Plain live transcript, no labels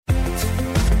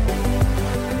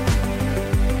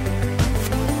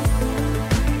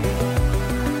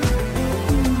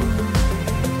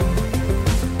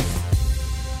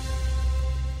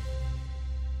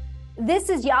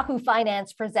This is Yahoo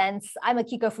Finance Presents. I'm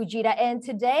Akiko Fujita, and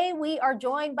today we are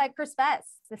joined by Chris Bess,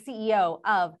 the CEO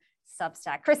of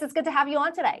Substack. Chris, it's good to have you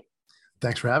on today.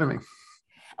 Thanks for having me.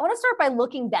 I want to start by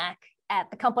looking back at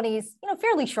the company's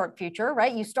fairly short future,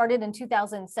 right? You started in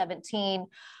 2017,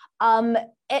 and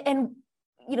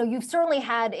you've certainly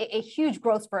had a huge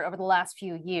growth spurt over the last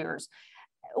few years.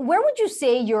 Where would you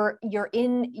say you're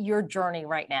in your journey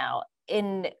right now?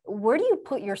 Where do you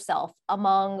put yourself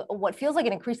among what feels like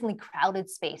an increasingly crowded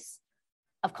space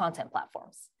of content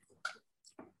platforms?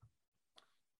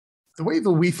 The way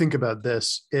that we think about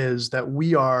this is that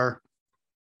we are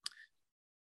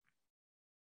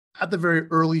at the very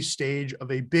early stage of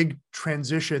a big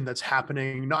transition that's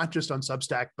happening, not just on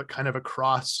Substack, but kind of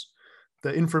across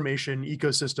the information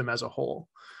ecosystem as a whole.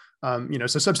 So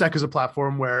Substack is a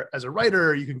platform where, as a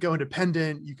writer, you can go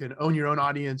independent, you can own your own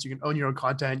audience, you can own your own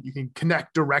content, you can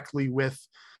connect directly with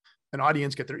an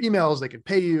audience, get their emails, they can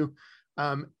pay you.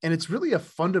 And it's really a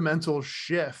fundamental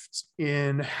shift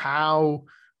in how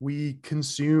we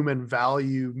consume and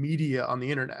value media on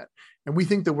the internet. And we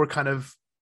think that we're kind of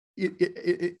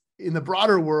in the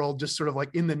broader world, just sort of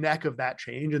like in the neck of that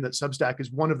change, and that Substack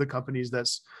is one of the companies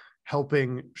that's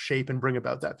helping shape and bring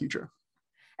about that future.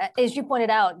 As you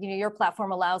pointed out, your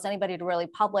platform allows anybody to really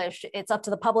publish. It's up to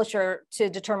the publisher to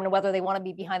determine whether they want to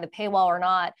be behind the paywall or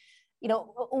not.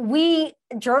 We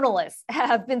journalists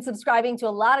have been subscribing to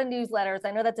a lot of newsletters. I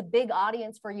know that's a big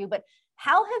audience for you, but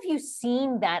how have you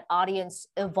seen that audience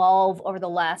evolve over the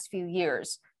last few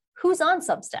years? Who's on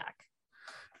Substack?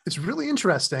 It's really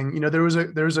interesting. There was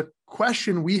a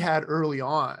question we had early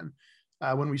on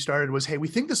when we started was, hey, we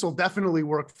think this will definitely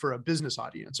work for a business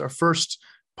audience. Our first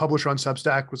publisher on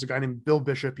Substack was a guy named Bill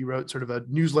Bishop. He wrote sort of a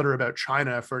newsletter about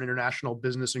China for an international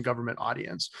business and government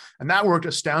audience. And that worked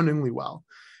astoundingly well.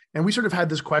 And we sort of had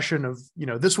this question of,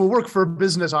 this will work for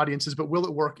business audiences, but will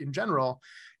it work in general?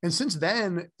 And since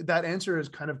then, that answer has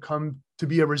kind of come to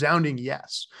be a resounding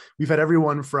yes. We've had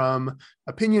everyone from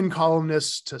opinion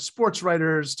columnists to sports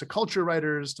writers to culture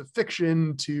writers to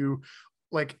fiction to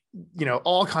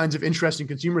all kinds of interesting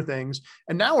consumer things.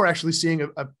 And now we're actually seeing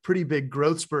a pretty big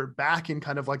growth spurt back in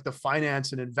kind of like the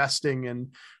finance and investing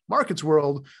and markets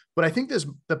world. But I think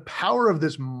the power of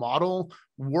this model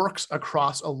works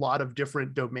across a lot of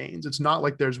different domains. It's not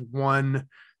like there's one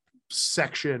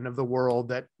section of the world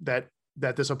that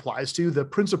this applies to. The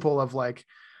principle of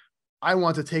I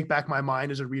want to take back my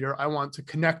mind as a reader. I want to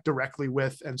connect directly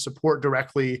with and support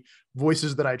directly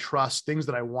voices that I trust, things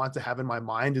that I want to have in my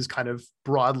mind is kind of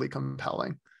broadly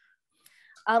compelling.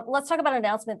 Let's talk about an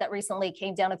announcement that recently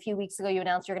came down a few weeks ago. You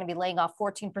announced you're going to be laying off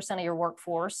 14% of your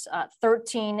workforce,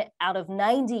 13 out of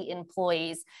 90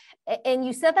 employees. And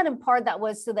you said that in part that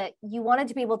was so that you wanted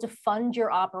to be able to fund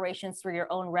your operations through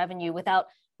your own revenue without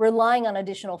relying on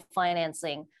additional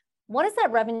financing. What does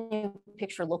that revenue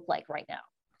picture look like right now?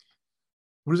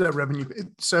 What is that revenue?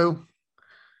 So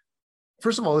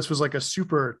first of all, this was like a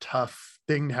super tough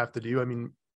thing to have to do. I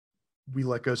mean, we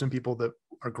let go some people that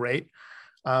are great.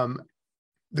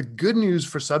 The good news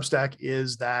for Substack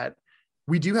is that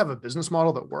we do have a business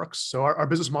model that works. So our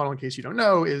business model, in case you don't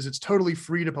know, is it's totally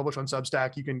free to publish on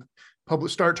Substack. You can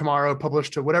start tomorrow,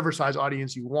 publish to whatever size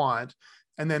audience you want.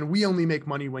 And then we only make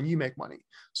money when you make money.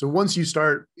 So once you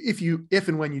start, if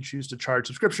and when you choose to charge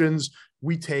subscriptions,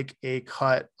 we take a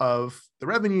cut of the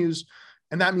revenues.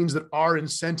 And that means that our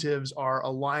incentives are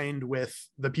aligned with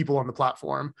the people on the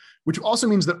platform, which also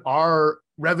means that our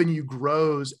revenue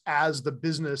grows as the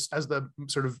business, as the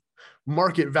sort of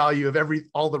market value of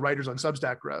all the writers on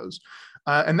Substack grows.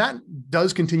 And that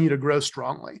does continue to grow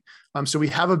strongly. So we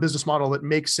have a business model that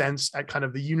makes sense at kind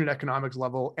of the unit economics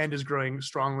level and is growing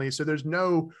strongly. So there's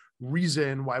no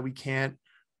reason why we can't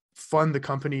fund the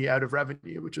company out of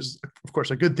revenue, which is, of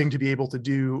course, a good thing to be able to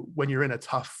do when you're in a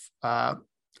tough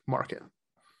market.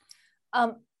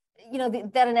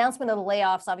 That announcement of the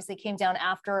layoffs obviously came down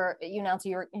after you announced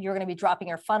you're going to be dropping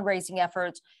your fundraising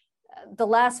efforts. The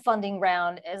last funding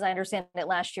round, as I understand it,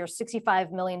 last year,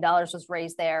 $65 million was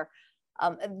raised there.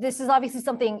 This is obviously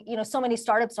something, so many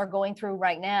startups are going through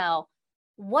right now.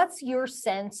 What's your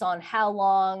sense on how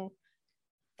long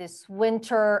this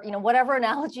winter, whatever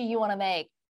analogy you want to make,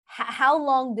 how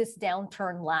long this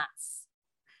downturn lasts?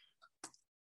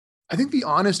 I think the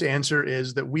honest answer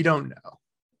is that we don't know.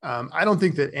 I don't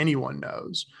think that anyone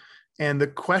knows. And the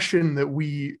question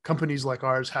that companies like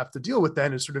ours have to deal with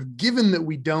then is sort of, given that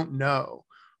we don't know,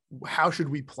 how should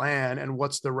we plan and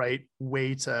what's the right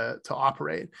way to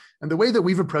operate? And the way that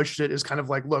we've approached it is kind of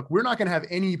like, look, we're not going to have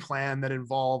any plan that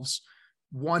involves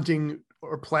wanting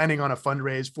or planning on a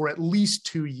fundraise for at least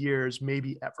 2 years,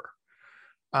 maybe ever.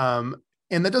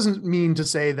 And that doesn't mean to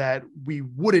say that we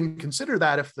wouldn't consider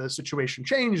that if the situation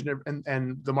changed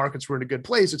and the markets were in a good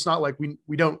place. It's not like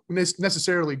we don't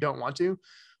necessarily don't want to,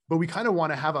 but we kind of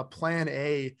want to have a plan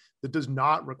A that does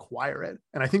not require it.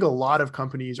 And I think a lot of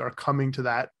companies are coming to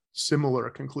that similar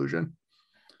conclusion.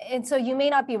 And so you may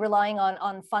not be relying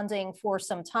on funding for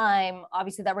some time.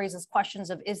 Obviously, that raises questions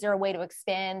of, is there a way to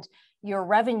expand your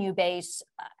revenue base?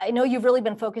 I know you've really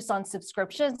been focused on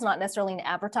subscriptions, not necessarily an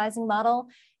advertising model.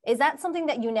 Is that something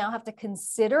that you now have to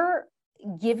consider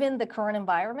given the current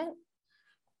environment?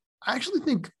 I actually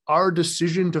think our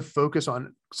decision to focus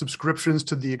on subscriptions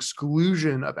to the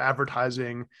exclusion of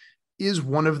advertising is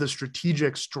one of the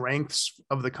strategic strengths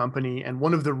of the company and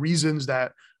one of the reasons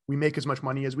that we make as much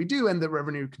money as we do and that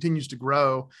revenue continues to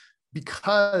grow.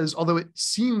 Because although it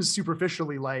seems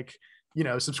superficially like,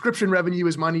 subscription revenue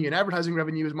is money and advertising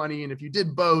revenue is money, and if you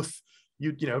did both,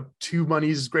 two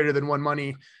monies is greater than one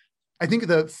money. I think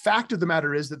the fact of the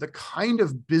matter is that the kind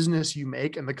of business you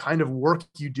make and the kind of work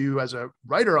you do as a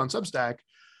writer on Substack,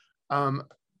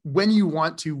 when you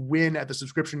want to win at the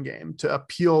subscription game, to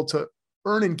appeal to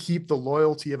earn and keep the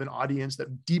loyalty of an audience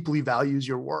that deeply values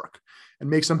your work and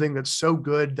make something that's so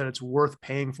good that it's worth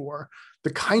paying for,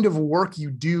 the kind of work you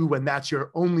do when that's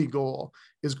your only goal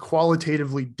is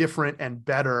qualitatively different and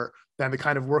better than the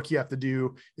kind of work you have to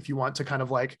do if you want to kind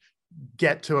of like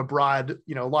get to a broad,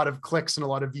 a lot of clicks and a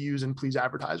lot of views and please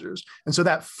advertisers. And so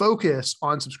that focus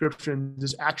on subscriptions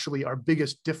is actually our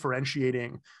biggest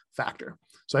differentiating factor.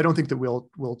 So I don't think that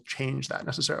we'll change that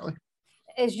necessarily.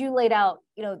 As you laid out,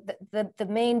 the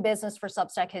main business for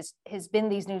Substack has been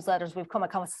these newsletters. We've come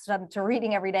accustomed to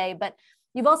reading every day, but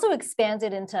you've also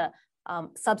expanded into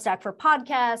Substack for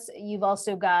podcasts. You've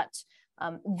also got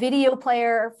video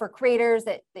player for creators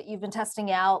that you've been testing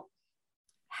out.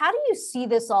 How do you see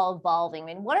this all evolving? I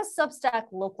mean, what does Substack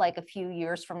look like a few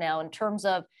years from now in terms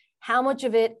of how much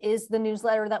of it is the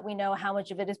newsletter that we know, how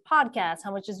much of it is podcasts,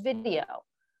 how much is video?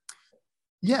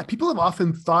 Yeah, people have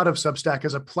often thought of Substack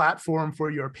as a platform for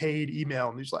your paid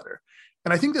email newsletter.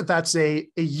 And I think that that's a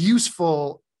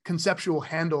useful conceptual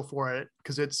handle for it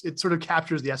because it sort of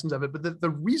captures the essence of it. But the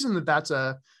reason that that's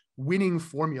a winning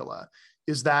formula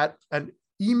is that an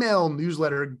email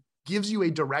newsletter gives you a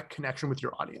direct connection with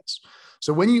your audience.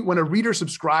 So when a reader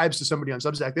subscribes to somebody on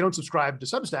Substack, they don't subscribe to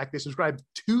Substack, they subscribe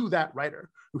to that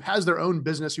writer who has their own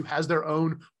business, who has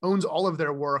owns all of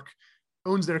their work,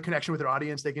 owns their connection with their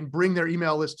audience. They can bring their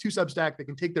email list to Substack. They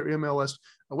can take their email list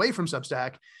away from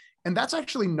Substack. And that's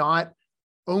actually not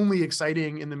only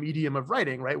exciting in the medium of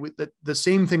writing, right? The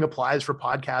same thing applies for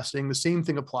podcasting. The same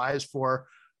thing applies for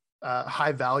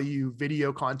high value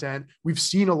video content. We've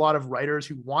seen a lot of writers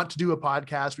who want to do a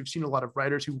podcast. We've seen a lot of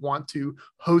writers who want to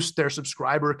host their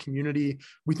subscriber community.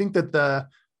 We think that the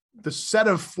set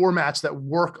of formats that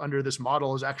work under this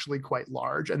model is actually quite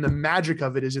large. And the magic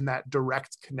of it is in that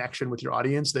direct connection with your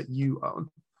audience that you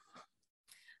own.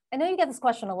 I know you get this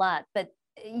question a lot, but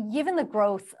given the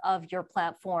growth of your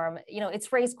platform,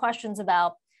 it's raised questions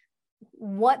about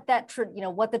what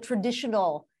the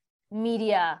traditional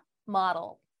media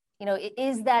model,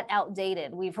 is that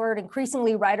outdated? We've heard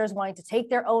increasingly writers wanting to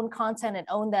take their own content and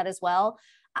own that as well.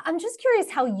 I'm just curious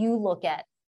how you look at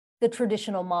the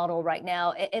traditional model right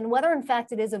now and whether in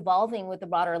fact it is evolving with the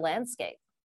broader landscape.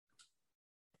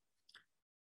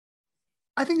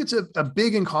 I think it's a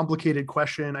big and complicated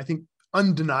question. I think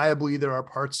undeniably there are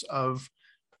parts of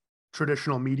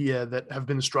traditional media that have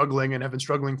been struggling and have been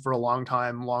struggling for a long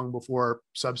time, long before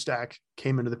Substack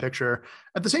came into the picture.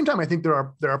 At the same time, I think there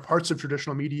are parts of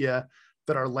traditional media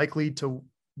that are likely to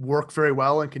work very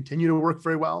well and continue to work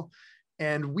very well.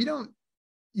 And we don't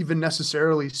even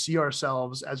necessarily see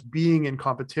ourselves as being in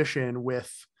competition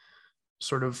with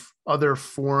sort of other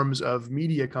forms of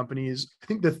media companies. I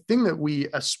think the thing that we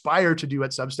aspire to do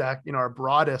at Substack in our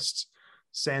broadest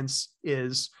sense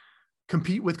is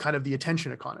compete with kind of the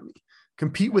attention economy,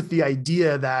 compete with the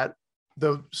idea that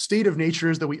the state of nature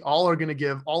is that we all are going to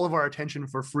give all of our attention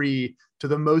for free to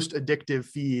the most addictive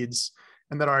feeds,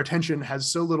 and that our attention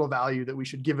has so little value that we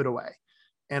should give it away.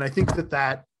 And I think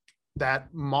that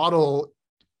model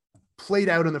played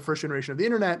out in the first generation of the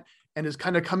internet and is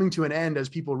kind of coming to an end as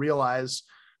people realize,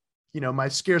 my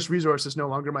scarce resource is no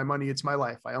longer my money, it's my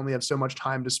life. I only have so much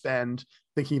time to spend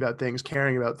thinking about things,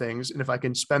 caring about things. And if I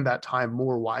can spend that time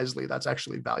more wisely, that's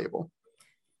actually valuable.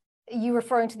 You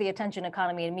referring to the attention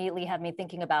economy immediately had me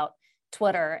thinking about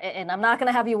Twitter, and I'm not going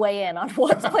to have you weigh in on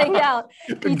what's playing out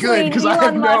between Good, because I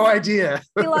have no idea.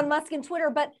 Elon Musk and Twitter,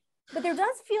 but there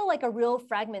does feel like a real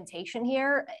fragmentation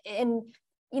here. And,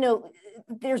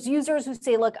 there's users who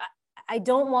say, look, I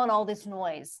don't want all this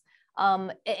noise.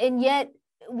 And yet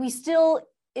we still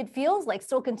it feels like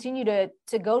still continue to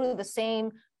go to the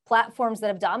same platforms that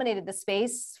have dominated the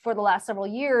space for the last several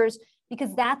years,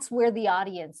 because that's where the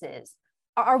audience is.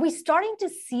 Are we starting to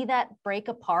see that break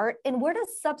apart? And where does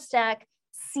Substack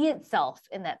see itself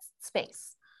in that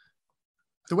space?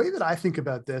 The way that I think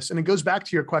about this, and it goes back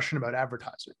to your question about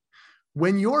advertising,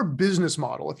 when your business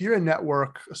model, if you're a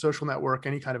network, a social network,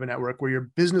 any kind of a network where your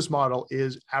business model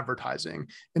is advertising,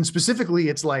 and specifically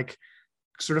it's like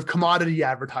sort of commodity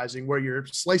advertising where you're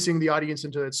slicing the audience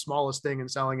into its smallest thing and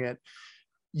selling it,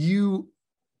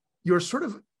 you're sort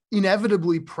of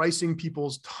inevitably pricing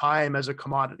people's time as a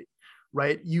commodity,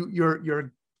 right?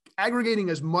 You're aggregating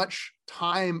as much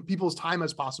time, people's time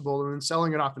as possible, and then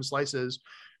selling it off in slices,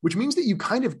 which means that you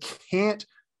kind of can't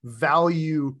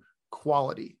value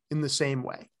quality in the same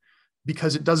way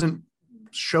because it doesn't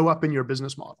show up in your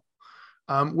business model.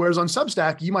 Whereas on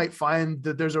Substack, you might find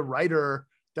that there's a writer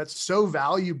that's so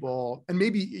valuable, and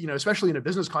maybe, especially in a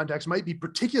business context, might be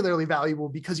particularly valuable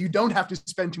because you don't have to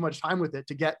spend too much time with it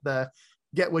to get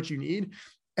what you need.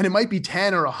 And it might be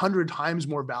 10 or 100 times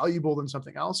more valuable than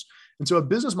something else. And so a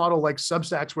business model like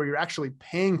Substacks, where you're actually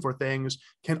paying for things,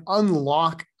 can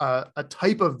unlock a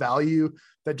type of value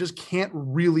that just can't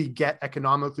really get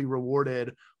economically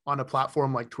rewarded on a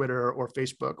platform like Twitter or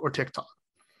Facebook or TikTok.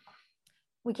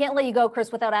 We can't let you go,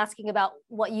 Chris, without asking about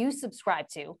what you subscribe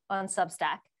to on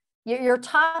Substack. Your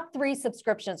top 3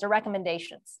 subscriptions or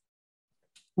recommendations.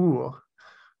 Ooh,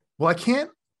 well,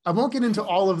 I won't get into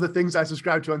all of the things I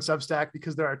subscribe to on Substack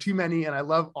because there are too many and I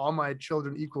love all my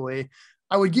children equally.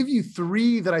 I would give you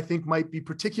 3 that I think might be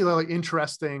particularly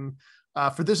interesting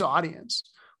for this audience.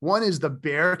 One is The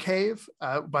Bear Cave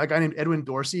by a guy named Edwin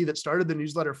Dorsey that started the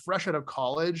newsletter fresh out of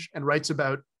college and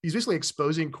he's basically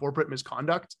exposing corporate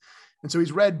misconduct. And so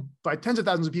he's read by tens of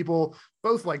thousands of people,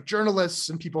 both like journalists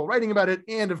and people writing about it,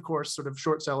 and of course, sort of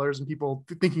short sellers and people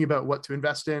thinking about what to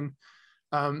invest in.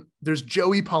 There's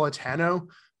Joey Politano,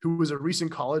 who was a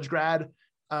recent college grad.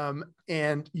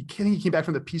 And he came back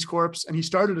from the Peace Corps, and he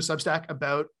started a Substack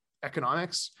about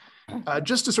economics,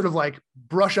 just to sort of like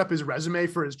brush up his resume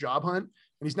for his job hunt.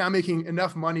 And he's now making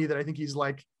enough money that I think he's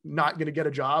like not going to get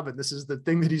a job. And this is the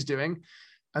thing that he's doing.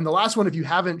 And the last one, if you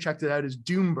haven't checked it out, is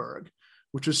Doomberg,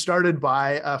 which was started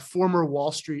by a former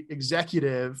Wall Street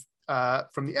executive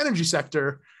from the energy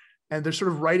sector. And they're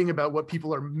sort of writing about what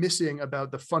people are missing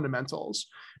about the fundamentals.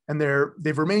 And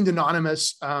they've remained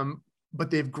anonymous,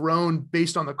 but they've grown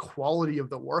based on the quality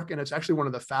of the work. And it's actually one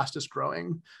of the fastest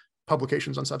growing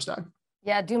publications on Substack.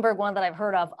 Yeah, Doomberg, one that I've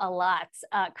heard of a lot.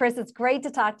 Chris, it's great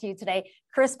to talk to you today.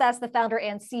 Chris Best, the founder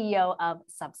and CEO of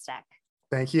Substack.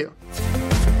 Thank you.